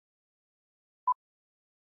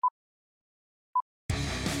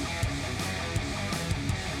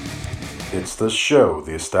It's the show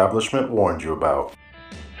the establishment warned you about.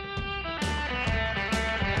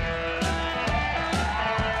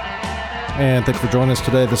 And thank you for joining us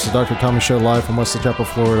today. This is Dr. Tommy Show live from Wesley Chapel,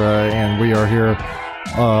 Florida, and we are here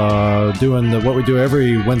doing what we do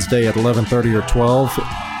every Wednesday at 11:30 or 12.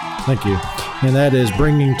 Thank you. And that is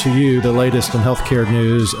bringing to you the latest in healthcare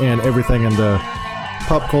news and everything in the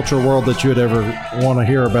pop culture world that you would ever want to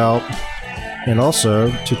hear about. And also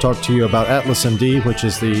to talk to you about Atlas MD, which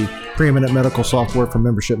is the preeminent medical software for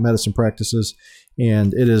membership medicine practices.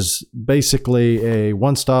 And it is basically a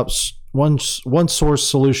one-stop, one-source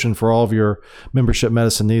solution for all of your membership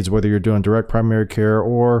medicine needs, whether you're doing direct primary care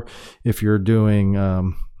or if you're doing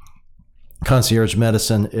concierge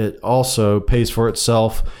medicine. It also pays for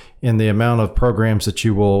itself in the amount of programs that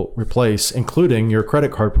you will replace, including your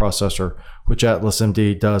credit card processor, which Atlas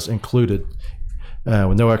MD does included.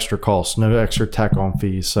 With no extra costs, no extra tack-on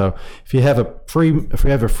fees. So if you have a free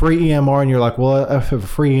EMR and you're like, well, I have a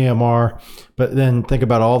free EMR, but then think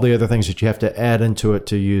about all the other things that you have to add into it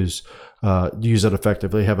to use it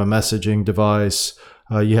effectively. You have a messaging device.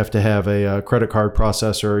 You have to have a credit card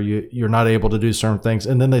processor. You're not able to do certain things,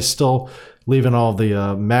 and then they still leave in all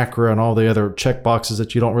the macro and all the other check boxes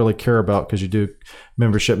that you don't really care about because you do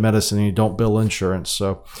membership medicine and you don't bill insurance.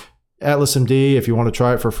 So Atlas MD, if you want to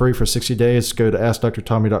try it for free for 60 days, go to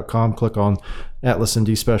AskDrTommy.com, click on Atlas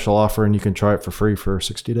MD special offer, and you can try it for free for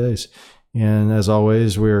 60 days. And as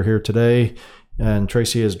always, we are here today, and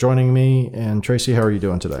Tracy is joining me. And Tracy, how are you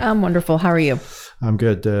doing today? I'm wonderful. How are you? I'm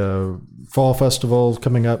good. Fall festival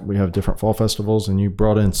coming up. We have different fall festivals, and you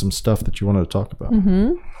brought in some stuff that you wanted to talk about.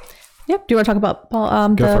 Mm-hmm. Yep. Do you want to talk about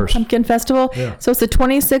the first. Pumpkin Festival? Yeah. So it's the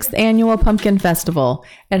 26th annual Pumpkin Festival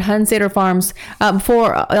at Hunsader Farms.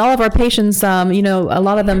 For all of our patients, a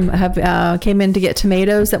lot of them have came in to get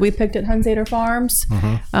tomatoes that we picked at Hunsader Farms.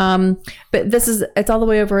 Mm-hmm. But it's all the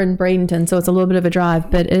way over in Bradenton, so it's a little bit of a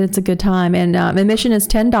drive, but it's a good time. And admission is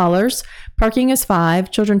 $10. Parking is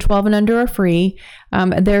 $5. Children 12 and under are free.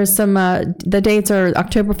 There's some, the dates are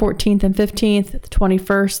October 14th and 15th, the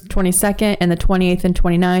 21st, 22nd, and the 28th and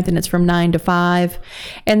 29th, and it's from 9 to 5.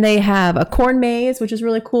 And they have a corn maze, which is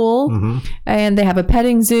really cool. Mm-hmm. And they have a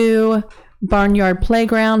petting zoo, barnyard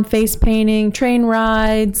playground, face painting, train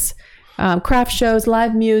rides, craft shows,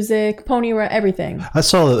 live music, pony ride, everything. I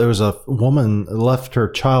saw that there was a woman left her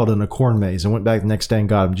child in a corn maze and went back the next day and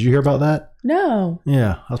got him. Did you hear about that? No.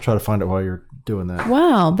 Yeah, I'll try to find it while you're doing that.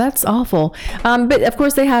 Wow, that's awful. But of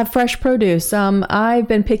course they have fresh produce. I've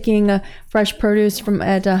been picking fresh produce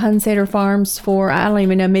at Hunsader Farms for, I don't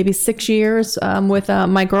even know, maybe 6 years with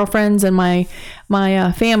my girlfriends and my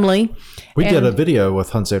family. We did a video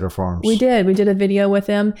with Hunsader Farms. We did a video with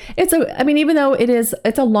them. Even though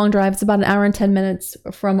it's a long drive, it's about an hour and 10 minutes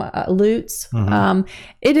from Lutz. Mm-hmm.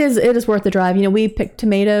 It is worth the drive. We picked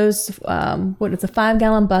tomatoes. It's a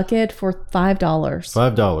 5-gallon bucket for $5.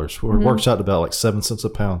 $5. Mm-hmm. It works out to about like 7 cents a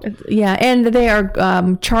pound. Yeah, and they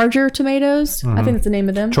are Charger tomatoes. Mm-hmm. I think that's the name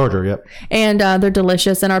of them. Charger, yep. And they're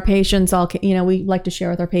delicious. And our patients we like to share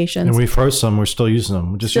with our patients. And we froze some. We're still using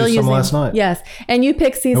them. We just used some last night. Yes, and you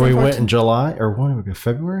pick season. And we went in July or when did we go?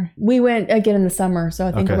 February? We went again in the summer, so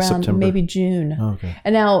I think around September. Maybe June. Oh, okay.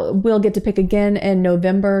 And now we'll get to pick again in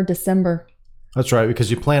November, December. That's right,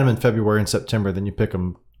 because you plant them in February and September, then you pick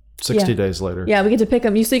them 60 days later. Yeah, we get to pick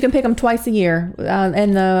them. So you can pick them twice a year,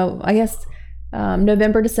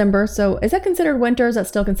 November, December. So is that considered winter? Or is that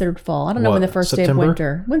still considered fall? I don't know when the first September? day of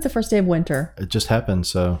winter. When's the first day of winter? It just happened,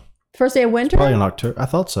 so. First day of winter? Probably in October. I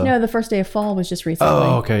thought so. No, the first day of fall was just recently.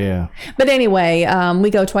 Oh, okay, yeah. But anyway, we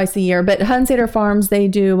go twice a year. But Hunsader Farms, they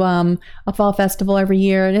do a fall festival every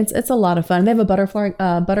year, and it's a lot of fun. They have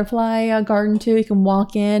a butterfly garden too. You can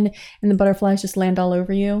walk in, and the butterflies just land all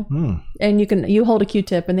over you. Mm. And you hold a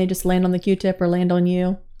Q-tip, and they just land on the Q-tip or land on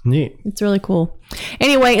you. Neat. It's really cool.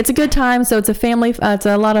 Anyway, it's a good time. So it's a family. It's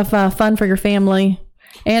a lot of fun for your family,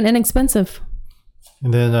 and inexpensive.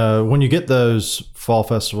 And then when you get those fall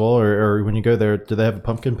festival or when you go there, do they have a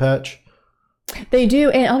pumpkin patch? They do.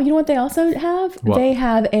 And you know what they also have? What? They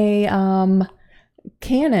have a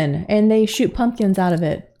cannon, and they shoot pumpkins out of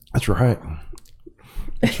it. That's right.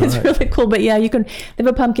 It's really cool. But yeah, they have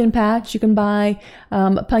a pumpkin patch. You can buy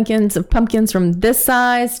pumpkins from this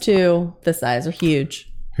size to this size. Are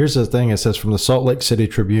huge. Here's the thing. It says from the Salt Lake City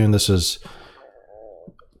Tribune. This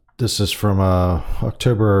is from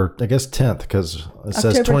October, I guess 10th, because it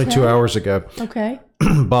says October 22 10th? hours ago. Okay.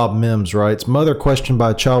 Bob Mims writes, mother questioned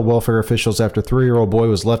by child welfare officials after 3-year-old boy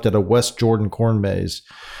was left at a West Jordan corn maze.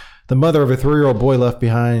 The mother of a 3-year-old boy left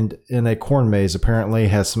behind in a corn maze apparently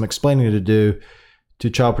has some explaining to do to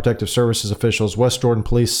Child Protective Services officials. West Jordan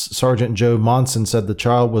Police Sergeant Joe Monson said the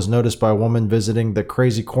child was noticed by a woman visiting the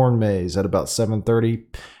Crazy Corn Maze at about 7:30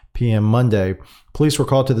 p.m. Monday. Police were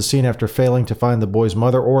called to the scene after failing to find the boy's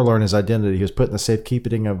mother or learn his identity. He was put in the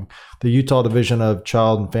safekeeping of the Utah Division of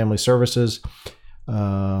Child and Family Services.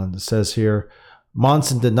 It says here,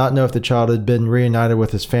 Monson did not know if the child had been reunited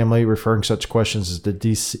with his family, referring such questions as the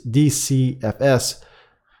DCFS.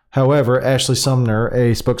 However, Ashley Sumner,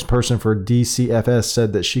 a spokesperson for DCFS,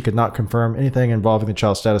 said that she could not confirm anything involving the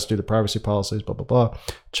child's status due to privacy policies, blah, blah, blah.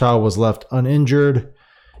 Child was left uninjured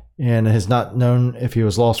and has not known if he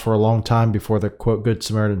was lost for a long time before the, quote, Good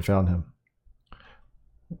Samaritan found him.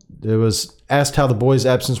 It was asked how the boy's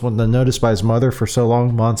absence wasn't noticed by his mother for so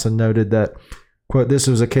long. Monson noted that, quote, this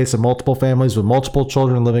was a case of multiple families with multiple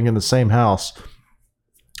children living in the same house,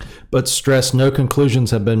 but stressed no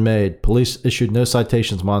conclusions have been made. Police issued no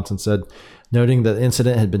citations, Monson said, noting that the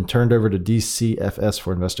incident had been turned over to DCFS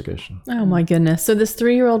for investigation. Oh my goodness. So this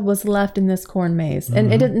 3-year-old was left in this corn maze.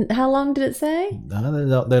 And it didn't, how long did it say? They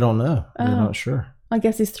don't know. They're not sure. I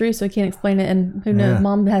guess he's 3, so he can't explain it. And who knows? Yeah.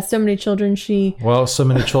 Mom has so many children. So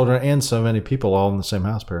many children and so many people all in the same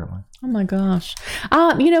house, apparently. Oh my gosh.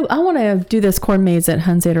 I want to do this corn maze at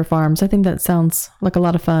Hunsader Farms. I think that sounds like a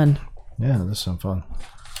lot of fun. Yeah, this is some fun.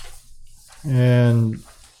 And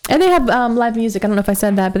they have live music. I don't know if I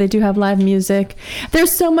said that, but they do have live music.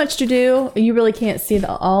 There's so much to do. You really can't see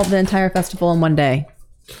the entire festival in one day.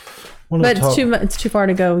 But it's too far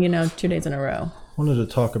to go, 2 days in a row. Wanted to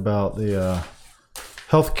talk about the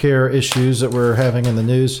healthcare issues that we're having in the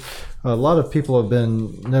news. A lot of people have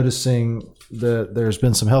been noticing that there's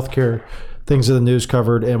been some healthcare things in the news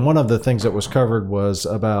covered, and one of the things that was covered was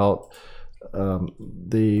about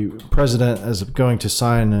the president is going to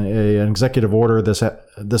sign an executive order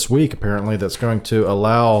this week, apparently, that's going to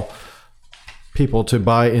allow people to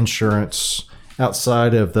buy insurance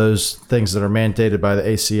outside of those things that are mandated by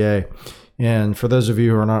the ACA. And for those of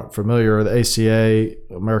you who are not familiar, the ACA,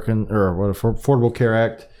 Affordable Care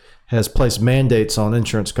Act, has placed mandates on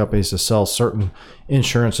insurance companies to sell certain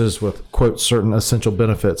insurances with, quote, certain essential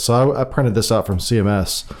benefits. So I printed this out from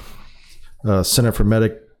CMS, Center for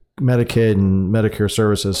Medicaid and Medicare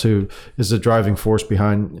Services, who is the driving force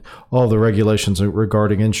behind all the regulations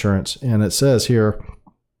regarding insurance. And it says here,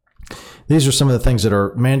 these are some of the things that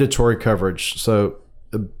are mandatory coverage. So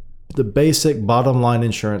the basic bottom line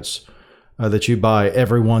insurance that you buy,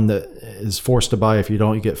 everyone that is forced to buy, if you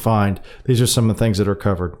don't, you get fined. These are some of the things that are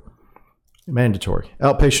covered. Mandatory.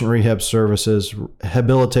 Outpatient rehab services,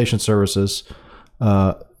 rehabilitation services.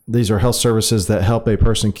 These are health services that help a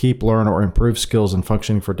person keep, learn, or improve skills and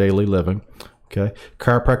functioning for daily living. Okay.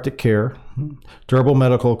 Chiropractic care, durable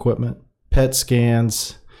medical equipment, PET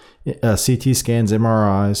scans, CT scans,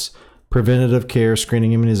 MRIs, preventative care,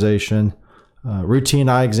 screening, immunization, routine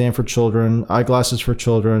eye exam for children, eyeglasses for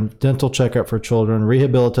children, dental checkup for children,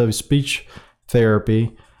 rehabilitative speech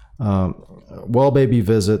therapy, well baby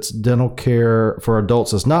visits, dental care for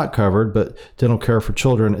adults is not covered, but dental care for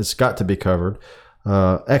children, it's got to be covered.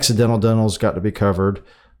 Accidental dental's got to be covered.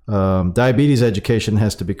 Diabetes education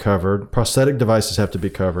has to be covered. Prosthetic devices have to be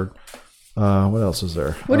covered. What else is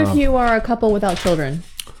there? What if you are a couple without children?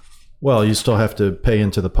 Well, you still have to pay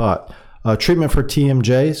into the pot. Treatment for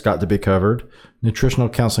TMJ has got to be covered. Nutritional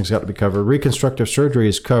counseling's got to be covered. Reconstructive surgery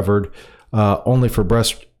is covered only for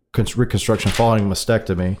breast reconstruction following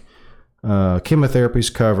mastectomy.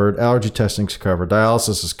 Chemotherapy's covered. Allergy testing's covered.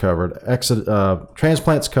 Dialysis is covered.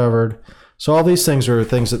 Transplant's covered. So all these things are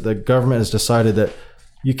things that the government has decided that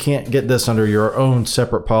you can't get this under your own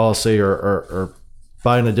separate policy or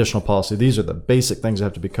buy an additional policy. These are the basic things that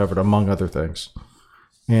have to be covered, among other things.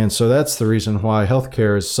 And so that's the reason why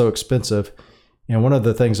healthcare is so expensive. And one of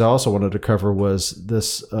the things I also wanted to cover was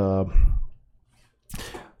this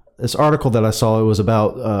this article that I saw. It was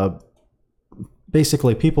about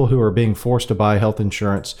basically people who are being forced to buy health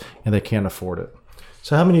insurance and they can't afford it.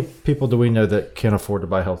 So how many people do we know that can't afford to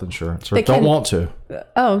buy health insurance or don't want to?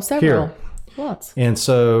 Oh, several. Here. Lots. And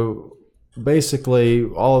so basically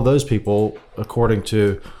all of those people, according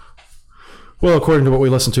to what we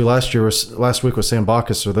listened to last week with Sam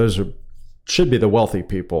Bacchus, should be the wealthy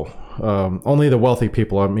people. Only the wealthy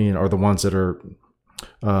people, are the ones that are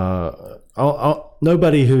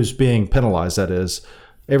nobody who's being penalized. That is,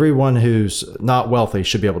 everyone who's not wealthy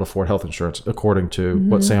should be able to afford health insurance, according to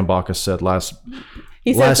what Sam Bacchus said last week.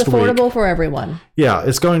 He said it's affordable for everyone. Yeah,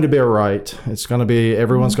 it's going to be a right. It's going to be,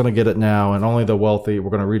 everyone's going to get it now, and only the wealthy, we're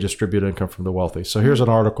going to redistribute income from the wealthy. So here's an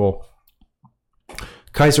article.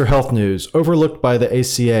 Kaiser Health News, overlooked by the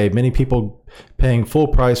ACA, many people paying full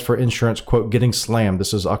price for insurance, quote, getting slammed.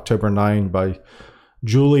 This is October 9 by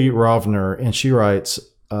Julie Rovner, and she writes,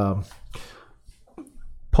 Paul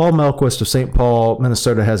Melquist of St. Paul,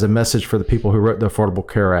 Minnesota, has a message for the people who wrote the Affordable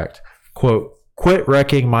Care Act. Quote, quit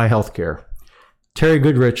wrecking my health care. Terry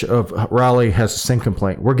Goodrich of Raleigh has the same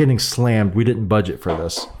complaint. We're getting slammed. We didn't budget for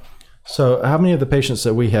this. So how many of the patients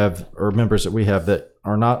that we have or members that we have that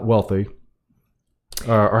are not wealthy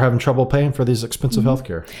are having trouble paying for these expensive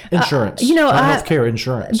healthcare insurance? Healthcare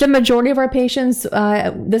insurance. The majority of our patients,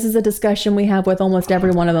 this is a discussion we have with almost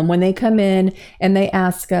every one of them when they come in and they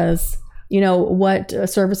ask us, what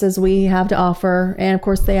services we have to offer. And of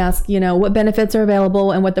course they ask, what benefits are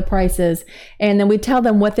available and what the price is. And then we tell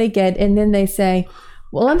them what they get. And then they say,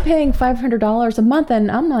 well, I'm paying $500 a month and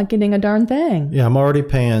I'm not getting a darn thing. Yeah, I'm already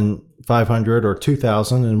paying $500 or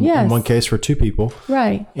 $2,000 in one case for two people.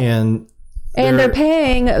 Right. And they're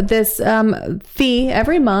paying this fee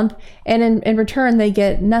every month, and in return they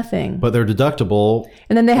get nothing. But their deductible,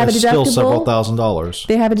 and then they have a deductible, still several $1,000s.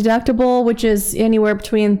 They have a deductible which is anywhere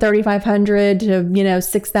between $3,500 to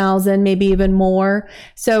 $6,000, maybe even more.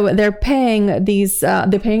 So they're paying these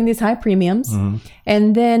high premiums,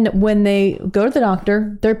 and then when they go to the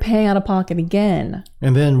doctor, they're paying out of pocket again.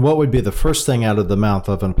 And then what would be the first thing out of the mouth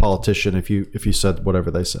of a politician if you said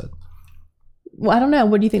whatever they said? Well, I don't know.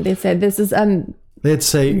 What do you think they said? This is They'd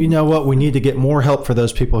say, you know what, we need to get more help for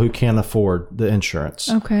those people who can't afford the insurance.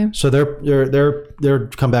 Okay. So their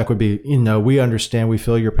comeback would be, we understand, we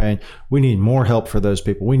feel your pain. We need more help for those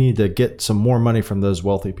people. We need to get some more money from those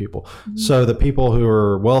wealthy people. Mm-hmm. So the people who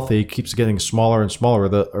are wealthy keeps getting smaller and smaller.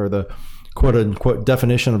 The quote unquote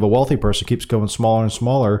definition of a wealthy person keeps going smaller and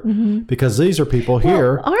smaller, because these are people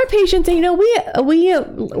here. Our patients,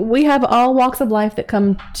 we have all walks of life that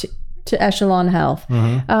come to Echelon Health.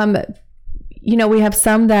 We have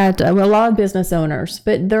some that a lot of business owners,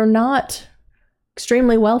 but they're not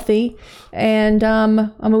extremely wealthy, and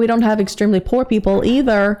we don't have extremely poor people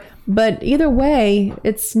either. But either way,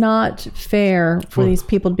 it's not fair for these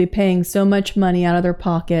people to be paying so much money out of their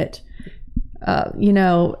pocket,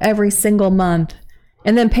 every single month,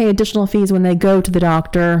 and then pay additional fees when they go to the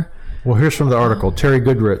doctor. Well, here's from the article: Terry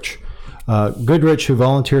Goodrich. Goodrich, who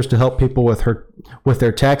volunteers to help people with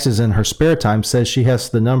their taxes in her spare time, says she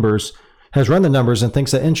has run the numbers and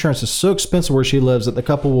thinks that insurance is so expensive where she lives that the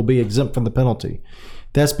couple will be exempt from the penalty.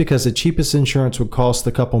 That's because the cheapest insurance would cost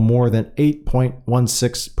the couple more than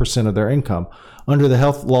 8.16% of their income. Under the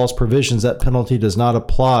health law's provisions, that penalty does not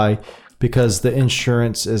apply because the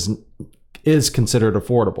insurance is considered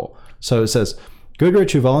affordable. So it says,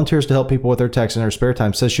 Goodrich, who volunteers to help people with their taxes in her spare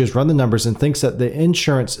time, says she has run the numbers and thinks that the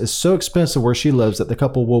insurance is so expensive where she lives that the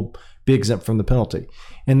couple will be exempt from the penalty.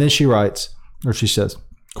 And then she says,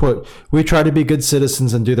 quote, we try to be good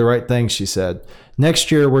citizens and do the right thing, she said.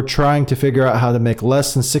 Next year, we're trying to figure out how to make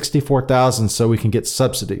less than $64,000 so we can get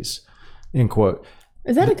subsidies, end quote.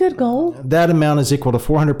 Is that a good goal? That amount is equal to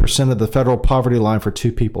 400% of the federal poverty line for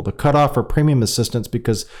two people. The cutoff for premium assistance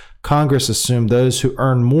because Congress assumed those who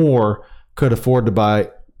earn more could afford to buy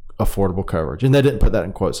affordable coverage. And they didn't put that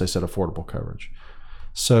in quotes. They said affordable coverage.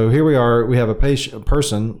 So here we are. We have a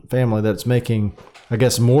family that's making, I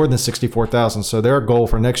guess, more than $64,000. So their goal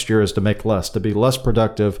for next year is to make less, to be less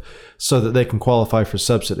productive so that they can qualify for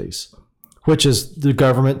subsidies, which is the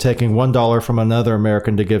government taking $1 from another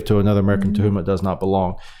American to give to another American to whom it does not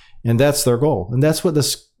belong. And that's their goal. And that's what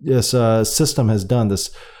this system has done. This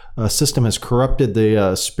system has corrupted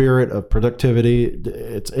the spirit of productivity.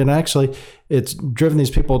 It's driven these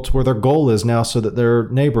people to where their goal is now so that their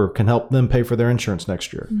neighbor can help them pay for their insurance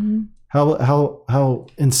next year. Mm-hmm. How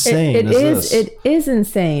insane is this? It is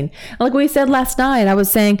insane. Like we said last night, I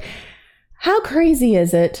was saying, how crazy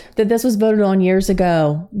is it that this was voted on years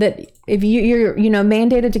ago? That if you're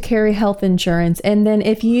mandated to carry health insurance, and then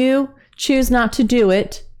if you choose not to do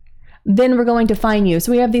it, then we're going to fine you.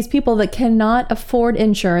 So we have these people that cannot afford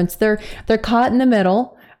insurance. They're caught in the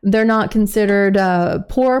middle. They're not considered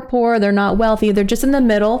poor. They're not wealthy. They're just in the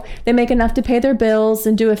middle. They make enough to pay their bills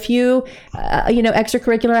and do a few,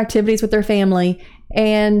 extracurricular activities with their family,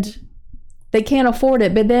 and they can't afford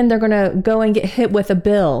it. But then they're going to go and get hit with a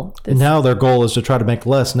bill. And now their goal is to try to make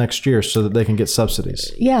less next year so that they can get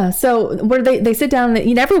subsidies. Yeah. So where they sit down,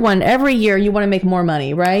 every year you want to make more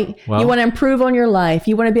money, right? Well, you want to improve on your life.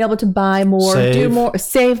 You want to be able to buy more, do more,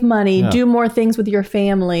 save money, do more things with your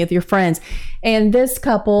family, with your friends. And this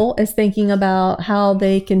couple is thinking about how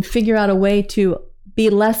they can figure out a way to be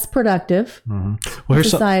less productive in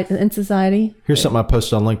society. Here's something I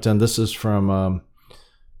posted on LinkedIn. This is from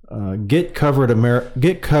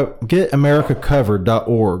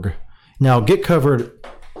GetAmericaCovered.org. Now,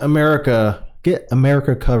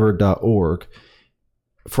 GetAmericaCovered.org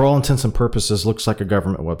for all intents and purposes, looks like a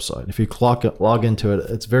government website. If you log into it,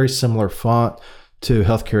 it's very similar font to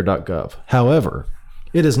healthcare.gov. However,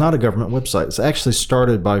 it is not a government website. It's actually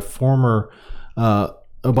started by former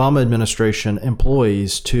Obama administration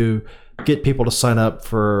employees to get people to sign up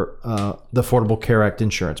for the Affordable Care Act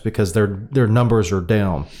insurance because their numbers are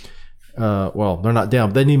down. Well, they're not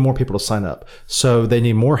down. They need more people to sign up. So they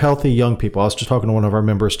need more healthy young people. I was just talking to one of our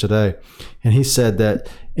members today, and he said that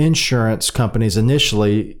insurance companies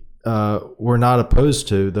initially were not opposed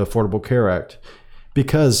to the Affordable Care Act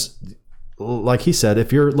because, like he said,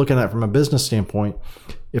 if you're looking at it from a business standpoint,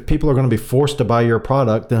 if people are going to be forced to buy your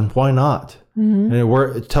product, then why not?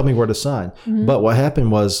 And tell me where to sign. But what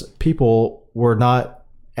happened was people were not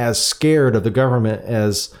as scared of the government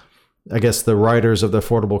as, I guess, the writers of the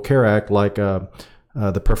Affordable Care Act, like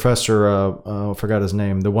the professor, I forgot his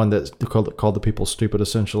name, the one that called the people stupid,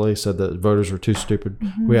 essentially, said that voters were too stupid.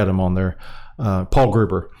 We had him on there. Paul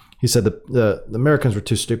Gruber. He said the Americans were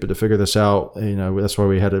too stupid to figure this out. That's why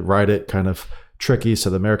we had to write it kind of tricky so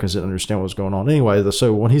the Americans didn't understand what was going on. Anyway,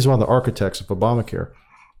 so when he's one of the architects of Obamacare.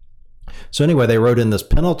 So anyway, they wrote in this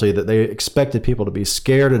penalty that they expected people to be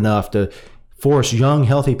scared enough to force young,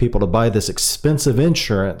 healthy people to buy this expensive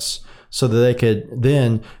insurance so that they could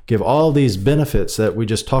then give all these benefits that we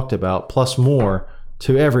just talked about, plus more,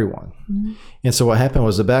 to everyone. And so what happened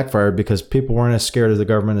was it backfired because people weren't as scared of the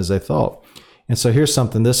government as they thought. And so here's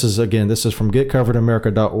something. This is from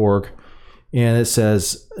getcoveredamerica.org. And it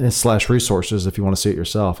says, /resources if you want to see it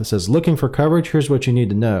yourself. It says, looking for coverage, here's what you need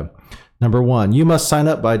to know. Number 1, you must sign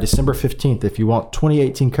up by December 15th. If you want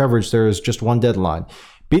 2018 coverage, there is just one deadline.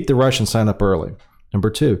 Beat the rush and sign up early.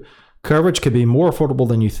 Number 2, coverage could be more affordable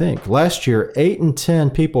than you think. Last year, 8 in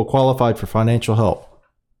 10 people qualified for financial help.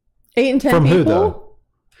 8 in 10 from people? Who, though?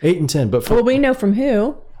 8 in 10. But well, we know from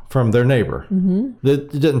who. From their neighbor.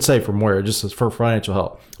 It didn't say from where, it just says for financial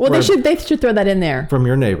help. Well, they should throw that in there. From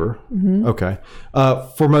your neighbor. Okay.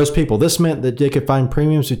 For most people, this meant that they could find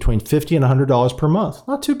premiums between $50 and $100 per month.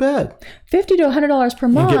 Not too bad. $50 to $100 per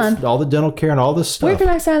month. And get all the dental care and all this stuff. Where can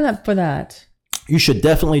I sign up for that? You should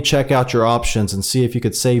definitely check out your options and see if you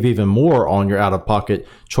could save even more on your out-of-pocket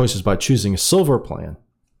choices by choosing a silver plan.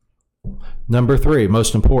 Number 3,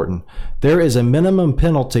 most important, there is a minimum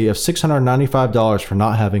penalty of $695 for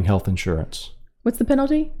not having health insurance. What's the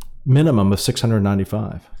penalty? Minimum of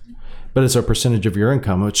 $695. But it's a percentage of your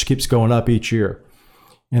income, which keeps going up each year.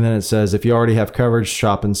 And then it says, if you already have coverage,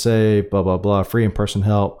 shop and save, blah, blah, blah, free in-person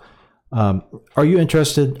help. Are you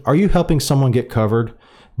interested? Are you helping someone get covered?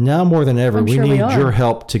 Now more than ever, we need your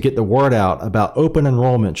help to get the word out about open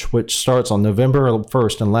enrollment, which starts on November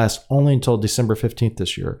 1st and lasts only until December 15th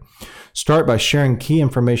this year. Start by sharing key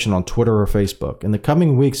information on Twitter or Facebook. In the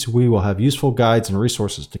coming weeks, we will have useful guides and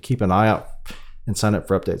resources to keep an eye out and sign up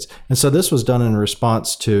for updates. And so this was done in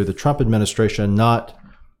response to the Trump administration not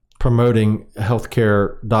promoting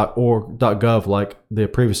healthcare.org.gov like the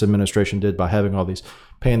previous administration did by having all these,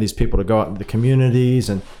 paying these people to go out into the communities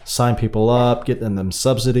and sign people up, getting them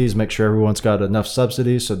subsidies, make sure everyone's got enough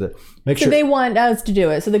subsidies so that So they want us to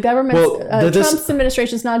do it. So the government, Trump's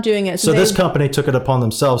administration is not doing it. So this company took it upon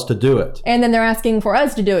themselves to do it. And then they're asking for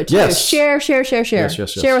us to do it too. Yes. Share.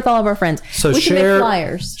 Yes. Share with all of our friends. So we can make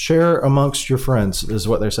flyers. Share amongst your friends is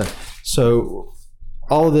what they're saying. So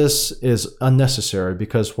all of this is unnecessary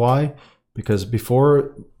because why? Because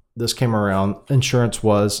before this came around, insurance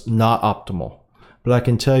was not optimal. But I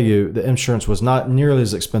can tell you the insurance was not nearly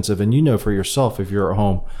as expensive. And you know for yourself, if you're at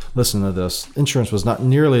home listening to this, insurance was not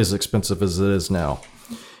nearly as expensive as it is now.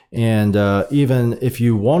 And even if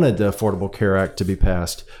you wanted the Affordable Care Act to be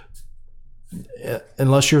passed,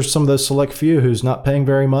 unless you're some of those select few who's not paying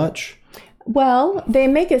very much. Well, they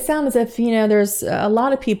make it sound as if, there's a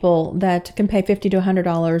lot of people that can pay $50 to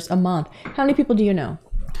 $100 a month. How many people do you know?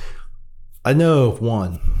 I know of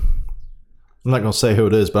one. I'm not going to say who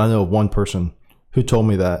it is, but I know of one person who told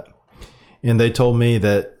me that. And they told me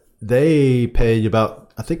that they paid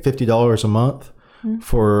about, I think, $50 a month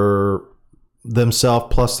for themselves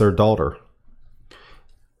plus their daughter.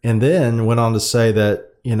 And then went on to say that,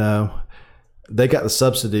 they got the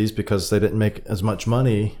subsidies because they didn't make as much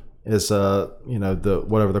money as, the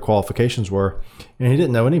whatever the qualifications were. And he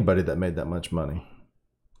didn't know anybody that made that much money.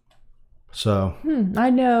 So I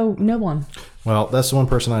know no one. Well, that's the one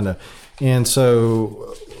person I know. And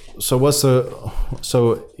so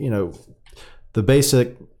the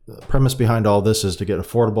basic premise behind all this is to get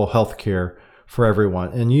affordable health care for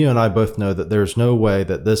everyone. And you and I both know that there's no way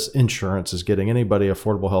that this insurance is getting anybody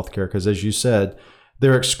affordable health care because, as you said,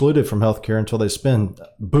 they're excluded from health care until they spend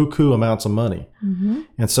buku amounts of money.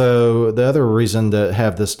 And so the other reason to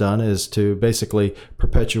have this done is to basically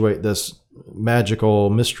perpetuate this magical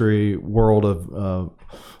mystery world of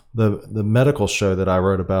the medical show that I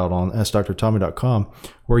wrote about on AskDrTommy.com,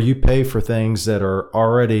 where you pay for things that are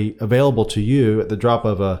already available to you at the drop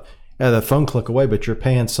of a phone click away, but you're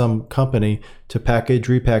paying some company to package,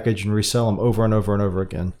 repackage, and resell them over and over and over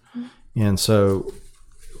again. And so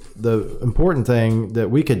the important thing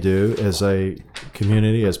that we could do as a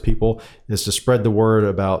community, as people, is to spread the word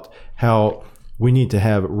about how we need to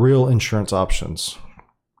have real insurance options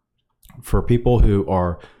for people who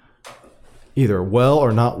are either well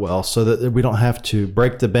or not well, so that we don't have to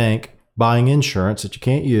break the bank buying insurance that you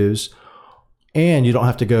can't use, and you don't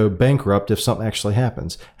have to go bankrupt if something actually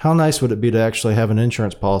happens. How nice would it be to actually have an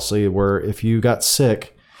insurance policy where if you got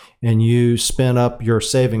sick and you spent up your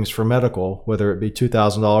savings for medical, whether it be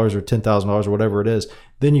 $2,000 or $10,000 or whatever it is,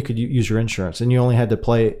 then you could use your insurance, and you only had to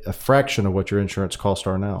pay a fraction of what your insurance costs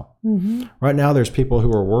are now. Mm-hmm. Right now, there's people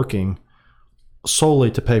who are working solely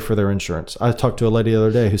to pay for their insurance. I talked to a lady the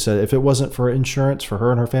other day who said if it wasn't for insurance for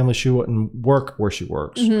her and her family, she wouldn't work where she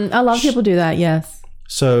works. Mm-hmm. A lot of people do that, yes.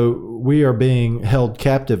 So we are being held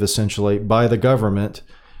captive essentially by the government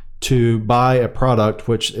to buy a product,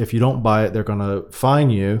 which if you don't buy it, they're going to fine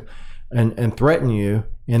you and threaten you,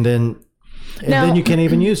 and then you can't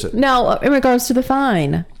even use it. Now, in regards to the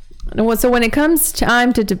fine, so when it comes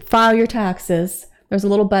time to file your taxes, there's a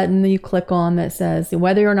little button that you click on that says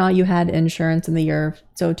whether or not you had insurance in the year.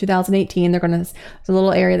 So 2018, there's a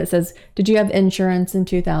little area that says, did you have insurance in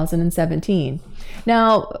 2017?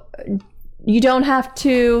 Now, you don't have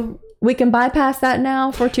to, we can bypass that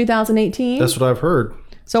now for 2018. That's what I've heard.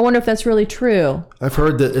 So I wonder if that's really true. I've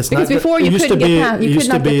heard that it's because not. Before you couldn't get past. It used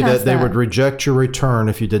to be that they would reject your return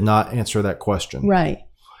if you did not answer that question. Right.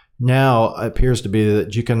 Now it appears to be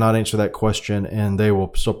that you cannot answer that question, and they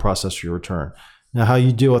will still process your return. Now, how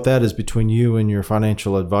you deal with that is between you and your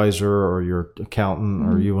financial advisor or your accountant,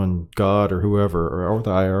 mm-hmm. or you and God or whoever, or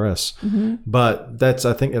the IRS. Mm-hmm. But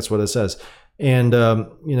I think that's what it says. And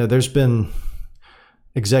there's been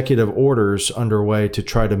executive orders underway to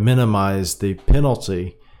try to minimize the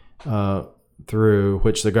penalty through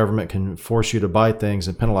which the government can force you to buy things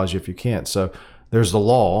and penalize you if you can't. So there's the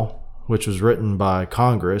law, which was written by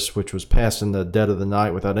Congress, which was passed in the dead of the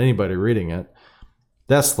night without anybody reading it.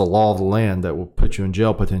 That's the law of the land that will put you in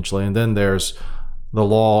jail potentially. And then there's the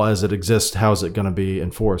law as it exists. How is it going to be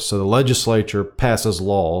enforced? So the legislature passes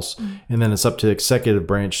laws, and then it's up to the executive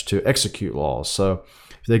branch to execute laws. So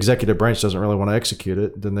if the executive branch doesn't really want to execute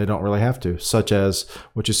it, then they don't really have to, such as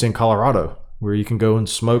what you see in Colorado, where you can go and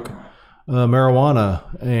smoke marijuana,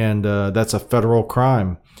 and that's a federal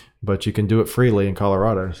crime, but you can do it freely in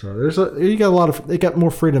Colorado. So they got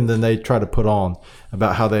more freedom than they try to put on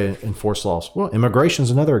about how they enforce laws. Well, immigration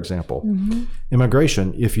is another example. Mm-hmm.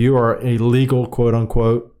 Immigration, if you are a legal, quote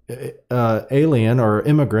unquote, alien or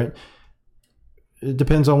immigrant, it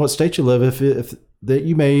depends on what state you live. If that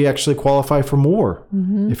you may actually qualify for more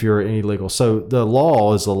mm-hmm. if you're illegal. So the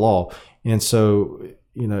law is the law. And so,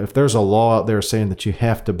 if there's a law out there saying that you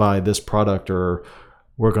have to buy this product or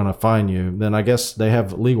we're going to fine you, then I guess they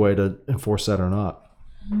have leeway to enforce that or not.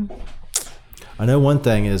 Mm-hmm. I know one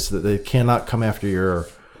thing is that they cannot come after your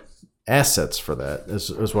assets for that,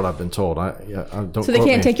 is what I've been told. I don't. So they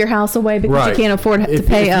can't take your house away because right. you can't afford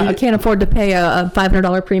to pay a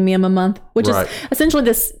 $500 premium a month, which right. is essentially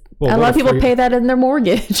this. Well, a lot of people pay that in their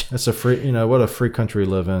mortgage. That's a free, what a free country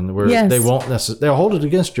we live in, where yes. they won't necessarily, they'll hold it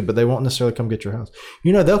against you, but they won't necessarily come get your house.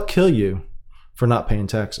 They'll kill you for not paying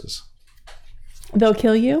taxes. They'll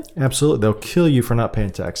kill you? Absolutely. They'll kill you for not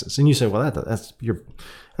paying taxes. And you say, well,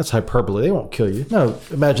 that's hyperbole. They won't kill you. No,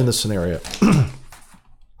 imagine this scenario.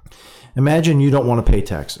 Imagine you don't want to pay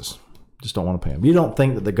taxes. Just don't want to pay them. You don't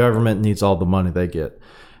think that the government needs all the money they get.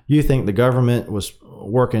 You think the government was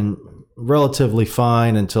working relatively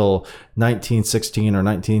fine until 1916 or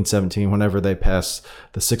 1917, whenever they passed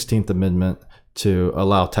the 16th Amendment to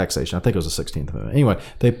allow taxation. I think it was the 16th Amendment. Anyway,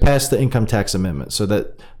 they passed the income tax amendment so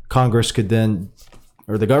that Congress could then,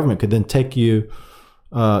 or the government could then take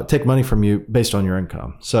money from you based on your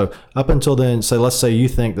income. So up until then, let's say you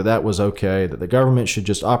think that was okay, that the government should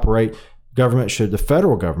just operate. The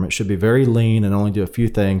federal government should be very lean and only do a few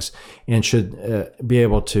things, and should be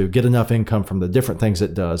able to get enough income from the different things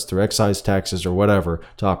it does through excise taxes or whatever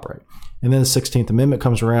to operate. And then the 16th Amendment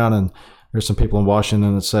comes around, and there's some people in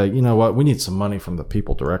Washington that say, you know what, we need some money from the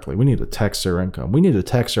people directly. We need to tax their income. We need to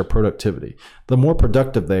tax their productivity. The more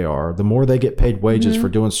productive they are, the more they get paid wages mm-hmm. for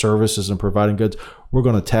doing services and providing goods, we're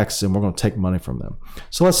going to tax them. We're going to take money from them.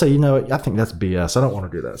 So let's say, I think that's BS. I don't want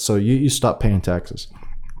to do that. So you stop paying taxes.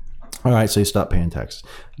 All right, so you stop paying taxes.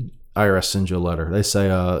 IRS sends you a letter. They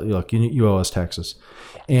say, look, you owe us taxes.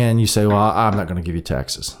 And you say, well, I'm not going to give you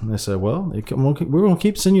taxes. And they say, well, we're going to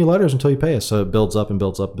keep sending you letters until you pay us. So it builds up and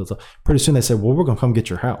builds up and builds up. Pretty soon they say, well, we're going to come get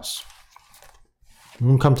your house. We're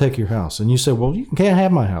going to come take your house. And you say, well, you can't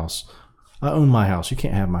have my house. I own my house. You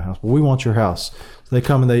can't have my house. Well, we want your house. So they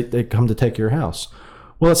come and they come to take your house.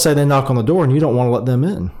 Well, let's say they knock on the door and you don't want to let them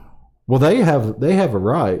in. Well, they have a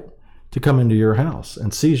right to come into your house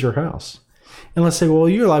and seize your house. And let's say, well,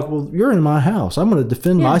 you're in my house. I'm going to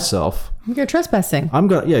defend myself. You're trespassing.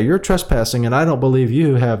 You're trespassing, and I don't believe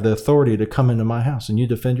you have the authority to come into my house. And you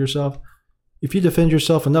defend yourself. If you defend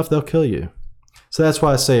yourself enough, they'll kill you. So that's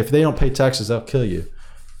why I say if they don't pay taxes, they'll kill you,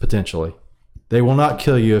 potentially. They will not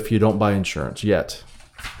kill you if you don't buy insurance yet.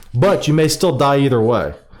 But you may still die either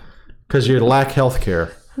way because you lack health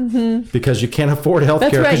care. Mm-hmm. Because you can't afford health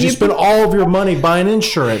care because you spend all of your money buying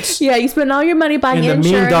insurance. Yeah, you spend all your money buying insurance.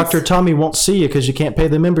 And the mean Dr. Tommy won't see you because you can't pay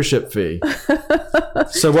the membership fee.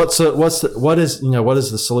 So what is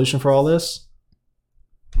the solution for all this?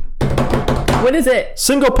 What is it?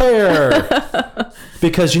 Single payer.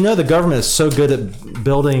 Because the government is so good at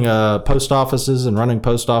building post offices and running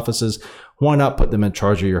post offices. Why not put them in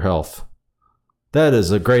charge of your health? That is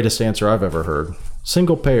the greatest answer I've ever heard.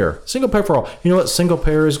 Single payer for all. You know what single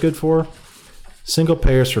payer is good for? Single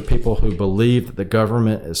payer is for people who believe that the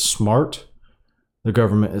government is smart, the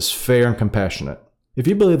government is fair and compassionate. If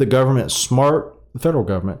you believe the government is smart, the federal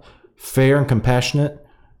government, fair and compassionate,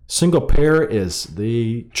 single payer is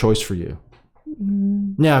the choice for you.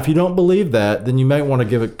 Now, if you don't believe that, then you might want to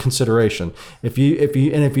give it consideration. If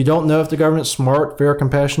you don't know if the government's smart, fair,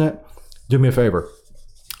 compassionate, do me a favor.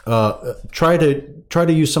 Try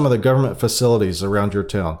to use some of the government facilities around your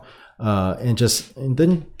town, and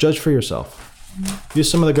then judge for yourself. Use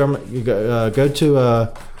some of the government. You go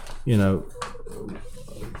to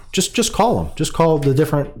just call them. Just call the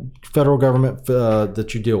different federal government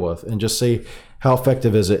that you deal with, and just see how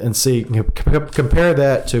effective is it, and see compare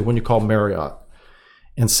that to when you call Marriott,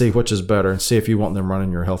 and see which is better, and see if you want them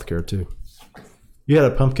running your healthcare too. You had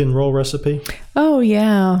a pumpkin roll recipe? Oh,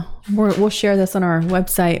 yeah. We'll share this on our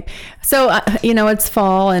website. So, it's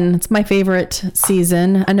fall and it's my favorite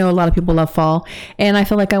season. I know a lot of people love fall, and I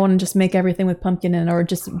feel like I want to just make everything with pumpkin in it, or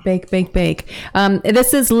just bake.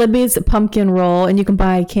 This is Libby's pumpkin roll, and you can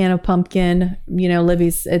buy a can of pumpkin.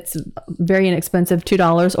 Libby's, it's very inexpensive,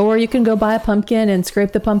 $2, or you can go buy a pumpkin and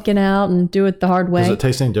scrape the pumpkin out and do it the hard way. Does it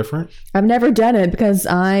taste any different? I've never done it because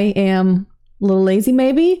I am a little lazy,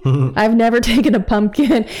 maybe. I've never taken a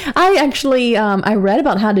pumpkin. I actually, I read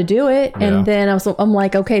about how to do it. And then I'm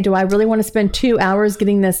like, okay, do I really want to spend 2 hours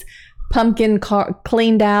getting this pumpkin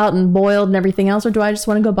cleaned out and boiled and everything else? Or do I just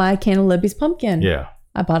want to go buy a can of Libby's pumpkin? Yeah.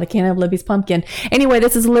 I bought a can of Libby's pumpkin. Anyway,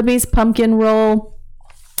 this is Libby's pumpkin roll.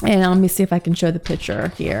 And let me see if I can show the picture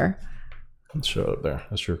here. Let's show it up there.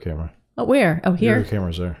 That's your camera. Oh, where? Oh, here? Your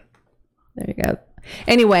camera's there. There you go.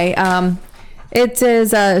 Anyway, it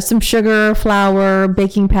says some sugar, flour,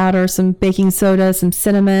 baking powder, some baking soda, some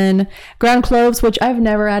cinnamon, ground cloves, which I've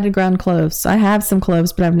never added ground cloves. I have some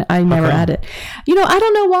cloves, but I never added. I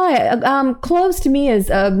don't know why. Cloves to me is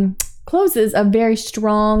cloves is a very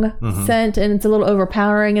strong scent, and it's a little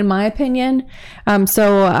overpowering in my opinion.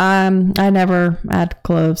 So I never add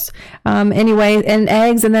cloves. Anyway, and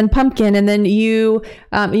eggs, and then pumpkin, and then you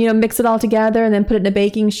mix it all together, and then put it in a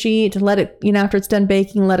baking sheet. Let it, after it's done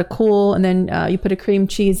baking, let it cool, and then you put a cream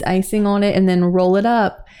cheese icing on it, and then roll it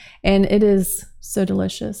up, and it is so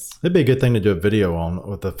delicious. It'd be a good thing to do a video on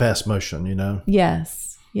with the fast motion, Yes.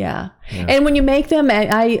 Yeah. And when you make them,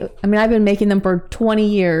 I've been making them for 20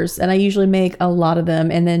 years, and I usually make a lot of them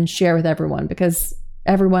and then share with everyone because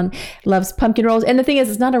everyone loves pumpkin rolls. And the thing is,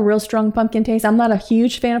 it's not a real strong pumpkin taste. I'm not a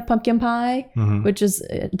huge fan of pumpkin pie, which is,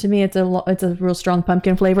 to me, it's a real strong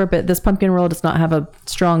pumpkin flavor, but this pumpkin roll does not have a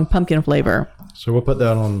strong pumpkin flavor. So we'll put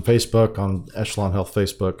that on Facebook, on Echelon Health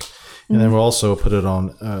Facebook. And then we'll also put it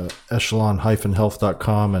on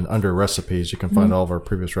echelon-health.com, and under recipes, you can find all of our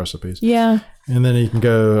previous recipes. Yeah. And then you can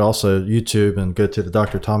go also YouTube and go to the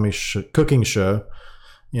Dr. Tommy cooking show.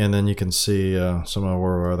 And then you can see some of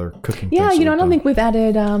our other cooking things. Yeah, I don't think we've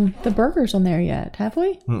added the burgers on there yet, have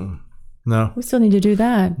we? No. We still need to do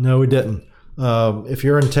that. No, we didn't. If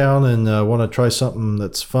you're in town and want to try something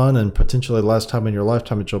that's fun and potentially the last time in your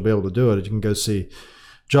lifetime that you'll be able to do it, you can go see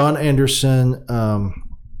John Anderson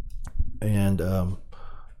and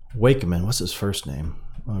Wakeman. What's his first name?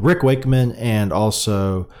 Rick Wakeman. And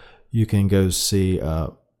also you can go see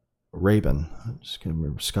Rabin. I just can't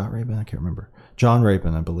remember. Scott Rabin? I can't remember. John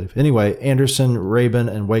Rabin, I believe. Anyway, Anderson, Rabin,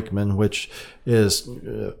 and Wakeman, which is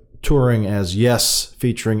touring as Yes,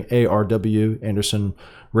 featuring ARW, Anderson,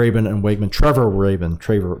 Rabin and Wegman. Trevor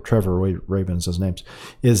Rabin is his name,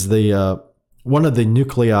 is the one of the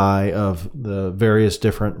nuclei of the various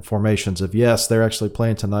different formations of Yes. They're actually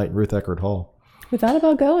playing tonight in Ruth Eckerd Hall. We thought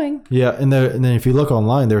about going. Yeah, and then if you look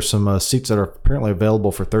online, there's some seats that are apparently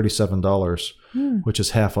available for $37, which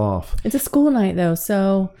is half off. It's a school night though,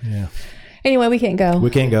 so Yeah. Anyway, we can't go. We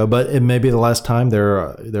can't go, but it may be the last time.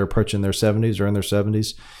 They're approaching their 70s or in their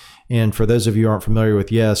 70s. And for those of you who aren't familiar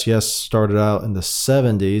with Yes started out in the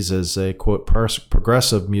 70s as a, quote,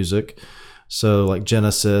 progressive music. So like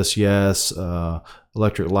Genesis, Yes,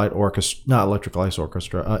 Electric Light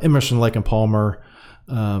Orchestra, Emerson, Lake and Palmer,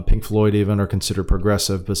 Pink Floyd even are considered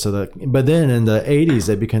progressive. But then in the 80s,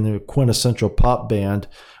 they became a quintessential pop band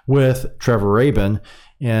with Trevor Rabin.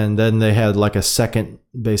 And then they had like a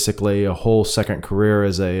whole second career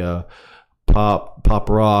as a pop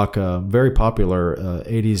rock, very popular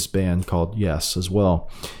 80s band called Yes as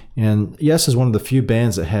well. And Yes is one of the few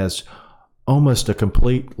bands that has almost a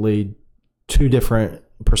completely two different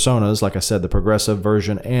personas. Like I said, the progressive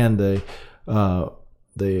version and the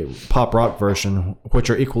pop rock version,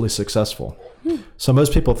 which are equally successful. So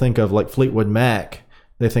most people think of like Fleetwood Mac.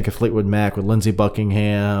 They think of Fleetwood Mac with Lindsey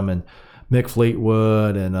Buckingham and Mick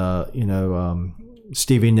Fleetwood and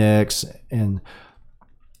Stevie Nicks and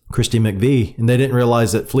Christy McVie, and they didn't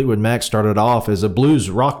realize that Fleetwood Mac started off as a blues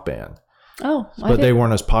rock band. Oh, but they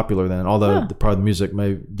weren't as popular then. Although probably the music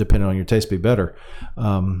may, depending on your taste, be better.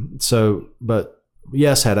 But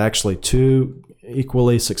Yes had actually two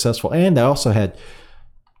equally successful, and they also had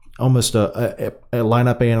almost a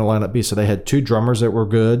lineup A and a lineup B. So they had two drummers that were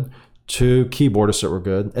good, two keyboardists that were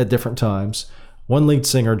good at different times. One lead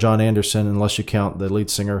singer, John Anderson, unless you count the lead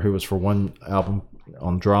singer who was for one album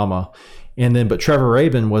on Drama. But Trevor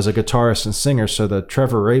Rabin was a guitarist and singer. So the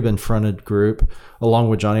Trevor Rabin fronted group, along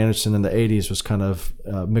with John Anderson in the 80s, was kind of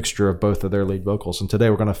a mixture of both of their lead vocals. And today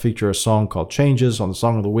we're going to feature a song called Changes on the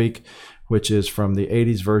Song of the Week, which is from the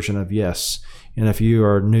 80s version of Yes. And if you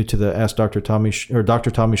are new to the Ask Dr. Tommy Dr.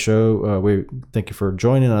 Tommy Show, we thank you for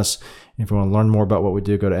joining us. And if you want to learn more about what we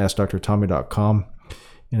do, go to AskDrTommy.com.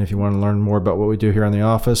 And if you want to learn more about what we do here in the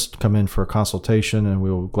office, come in for a consultation, and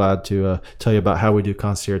we'll be glad to tell you about how we do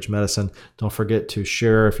concierge medicine. Don't forget to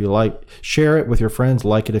share if you like. Share it with your friends.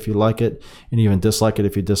 Like it if you like it, and even dislike it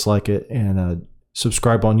if you dislike it. And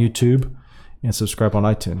subscribe on YouTube and subscribe on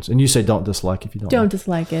iTunes. And you say don't dislike if you don't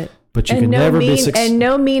dislike it. But you can never be and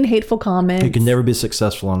no mean hateful comments. You can never be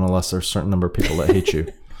successful unless there's a certain number of people that hate you.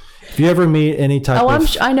 If you ever meet any type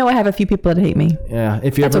of... I know I have a few people that hate me. Yeah.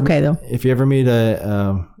 That's okay, though. If you ever meet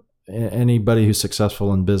anybody who's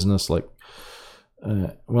successful in business, like,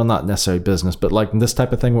 well, not necessarily business, but like this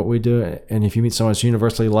type of thing, what we do, and if you meet someone that's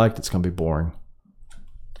universally liked, it's going to be boring.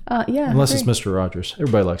 Yeah. Unless it's Mr. Rogers.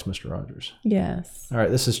 Everybody likes Mr. Rogers. Yes. All right.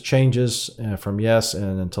 This is Changes from Yes,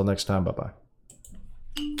 and until next time, bye-bye.